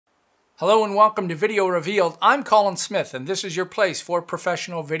Hello and welcome to Video Revealed. I'm Colin Smith and this is your place for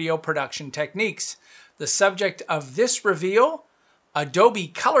professional video production techniques. The subject of this reveal, Adobe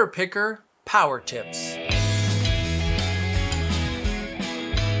Color Picker Power Tips.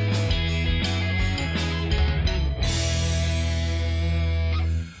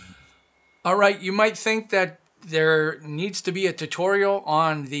 All right, you might think that there needs to be a tutorial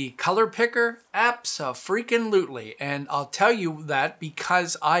on the color picker. Abso-freaking-lutely. And I'll tell you that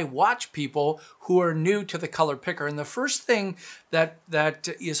because I watch people who are new to the color picker. And the first thing that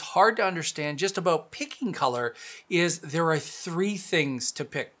is hard to understand just about picking color is there are three things to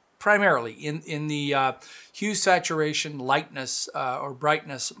pick. Primarily in the hue, saturation, lightness, or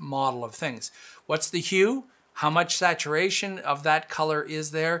brightness model of things. What's the hue? How much saturation of that color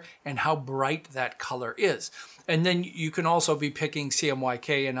is there, and how bright that color is. And then you can also be picking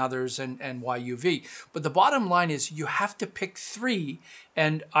CMYK and others and YUV. But the bottom line is you have to pick three,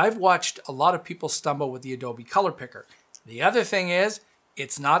 and I've watched a lot of people stumble with the Adobe Color Picker. The other thing is,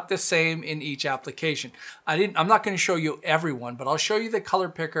 it's not the same in each application. I'm not going to show you everyone, but I'll show you the color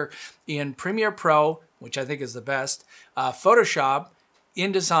picker in Premiere Pro, which I think is the best, Photoshop,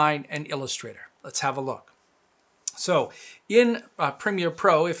 InDesign, and Illustrator. Let's have a look. So in Premiere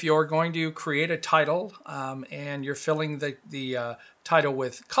Pro, if you're going to create a title and you're filling the title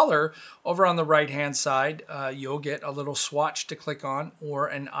with color, over on the right-hand side, you'll get a little swatch to click on or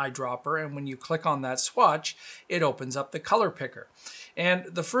an eyedropper. And when you click on that swatch, it opens up the color picker. And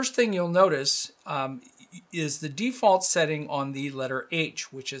the first thing you'll notice is the default setting on the letter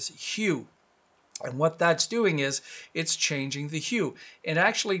H, which is hue. And what that's doing is it's changing the hue. It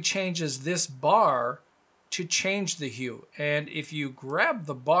actually changes this bar to change the hue. And if you grab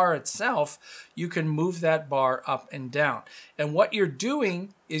the bar itself, you can move that bar up and down. And what you're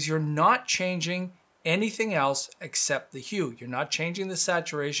doing is you're not changing anything else except the hue. You're not changing the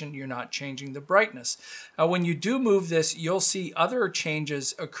saturation, you're not changing the brightness. When you do move this, you'll see other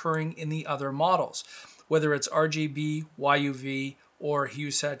changes occurring in the other models, whether it's RGB, YUV, or hue,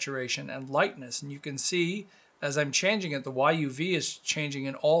 saturation, and lightness. And you can see as I'm changing it, the YUV is changing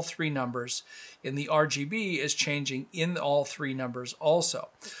in all three numbers, and the RGB is changing in all three numbers also.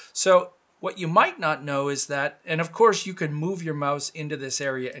 So what you might not know is that, and of course you can move your mouse into this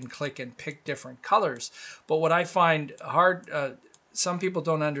area and click and pick different colors, but what I find hard, some people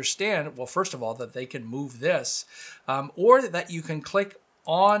don't understand, well, first of all, that they can move this, or that you can click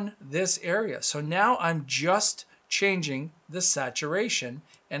on this area. So now I'm just changing the saturation,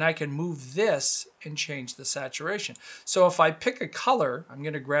 and I can move this and change the saturation. So if I pick a color, I'm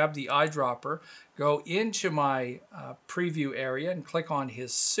going to grab the eyedropper, go into my preview area and click on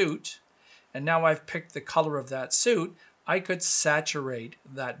his suit, and now I've picked the color of that suit. I could saturate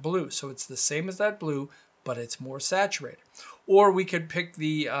that blue. So it's the same as that blue, but it's more saturated. Or we could pick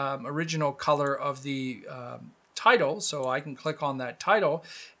the original color of the title, so I can click on that title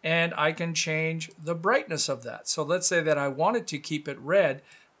and I can change the brightness of that. So let's say that I wanted to keep it red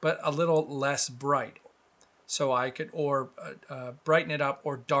but a little less bright. So I could brighten it up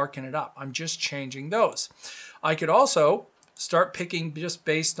or darken it up. I'm just changing those. I could also start picking just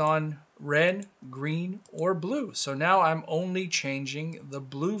based on red, green, or blue. So now I'm only changing the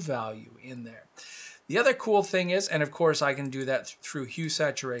blue value in there. The other cool thing is, and of course I can do that through hue,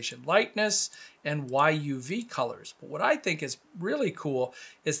 saturation, lightness, and YUV colors. But what I think is really cool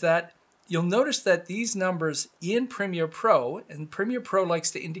is that you'll notice that these numbers in Premiere Pro, and Premiere Pro likes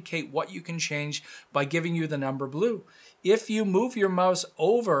to indicate what you can change by giving you the number blue. If you move your mouse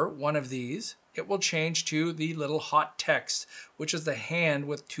over one of these, it will change to the little hot text, which is the hand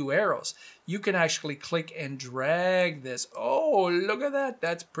with two arrows. You can actually click and drag this. Oh, look at that.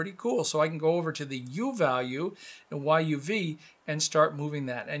 That's pretty cool. So I can go over to the U value and YUV and start moving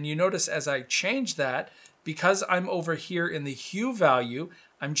that. And you notice as I change that, because I'm over here in the hue value,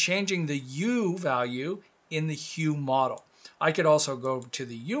 I'm changing the U value in the hue model. I could also go to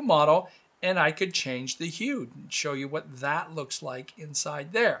the U model and I could change the hue and show you what that looks like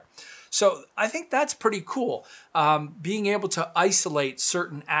inside there. So I think that's pretty cool, being able to isolate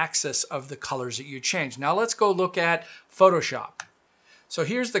certain axes of the colors that you change. Now let's go look at Photoshop. So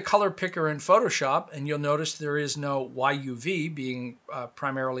here's the color picker in Photoshop, and you'll notice there is no YUV, being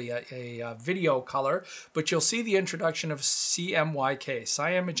primarily a video color, but you'll see the introduction of CMYK,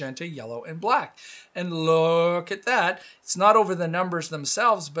 cyan, magenta, yellow, and black. And look at that. It's not over the numbers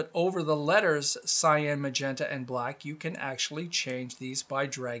themselves, but over the letters cyan, magenta, and black. You can actually change these by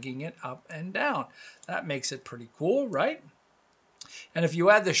dragging it up and down. That makes it pretty cool, right? And if you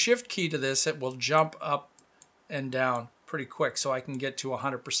add the shift key to this, it will jump up and down pretty quick, so I can get to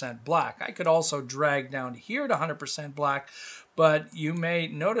 100% black. I could also drag down here to 100% black, but you may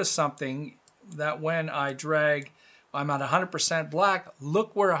notice something that when I drag, I'm at 100% black.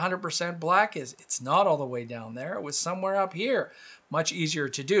 Look where 100% black is. It's not all the way down there. It was somewhere up here. Much easier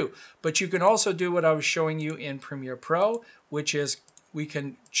to do. But you can also do what I was showing you in Premiere Pro, which is we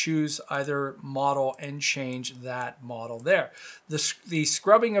can choose either model and change that model there. The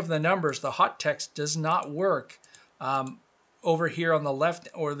scrubbing of the numbers, the hot text, does not work over here on the left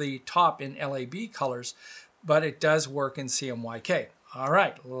or the top in LAB colors, but it does work in CMYK. All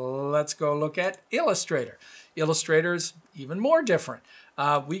right, let's go look at Illustrator. Illustrator's even more different.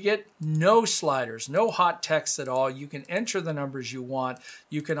 We get no sliders, no hot text at all. You can enter the numbers you want.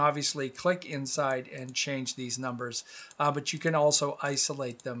 You can obviously click inside and change these numbers, but you can also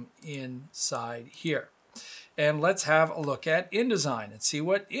isolate them inside here. And let's have a look at InDesign and see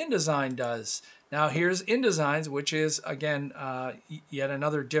what InDesign does. Now here's InDesigns, which is, again, yet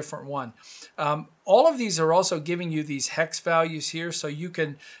another different one. All of these are also giving you these hex values here, so you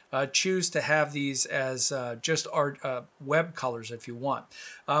can choose to have these as just art web colors if you want.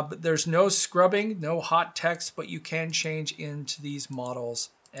 But there's no scrubbing, no hot text, but you can change into these models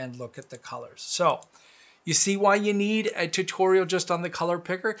and look at the colors. So you see why you need a tutorial just on the color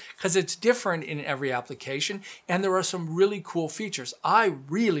picker? Because it's different in every application, and there are some really cool features. I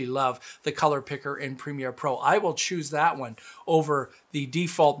really love the color picker in Premiere Pro. I will choose that one over the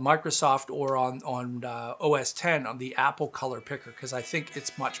default Microsoft or on OS X on the Apple color picker, because I think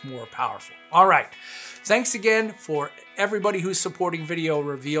it's much more powerful. All right. Thanks again for everybody who's supporting Video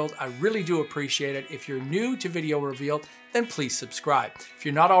Revealed. I really do appreciate it. If you're new to Video Revealed, then please subscribe. If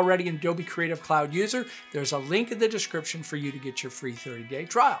you're not already an Adobe Creative Cloud user, there's a link in the description for you to get your free 30-day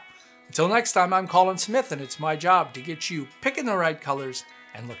trial. Until next time, I'm Colin Smith, and it's my job to get you picking the right colors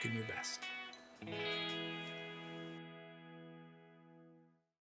and looking your best.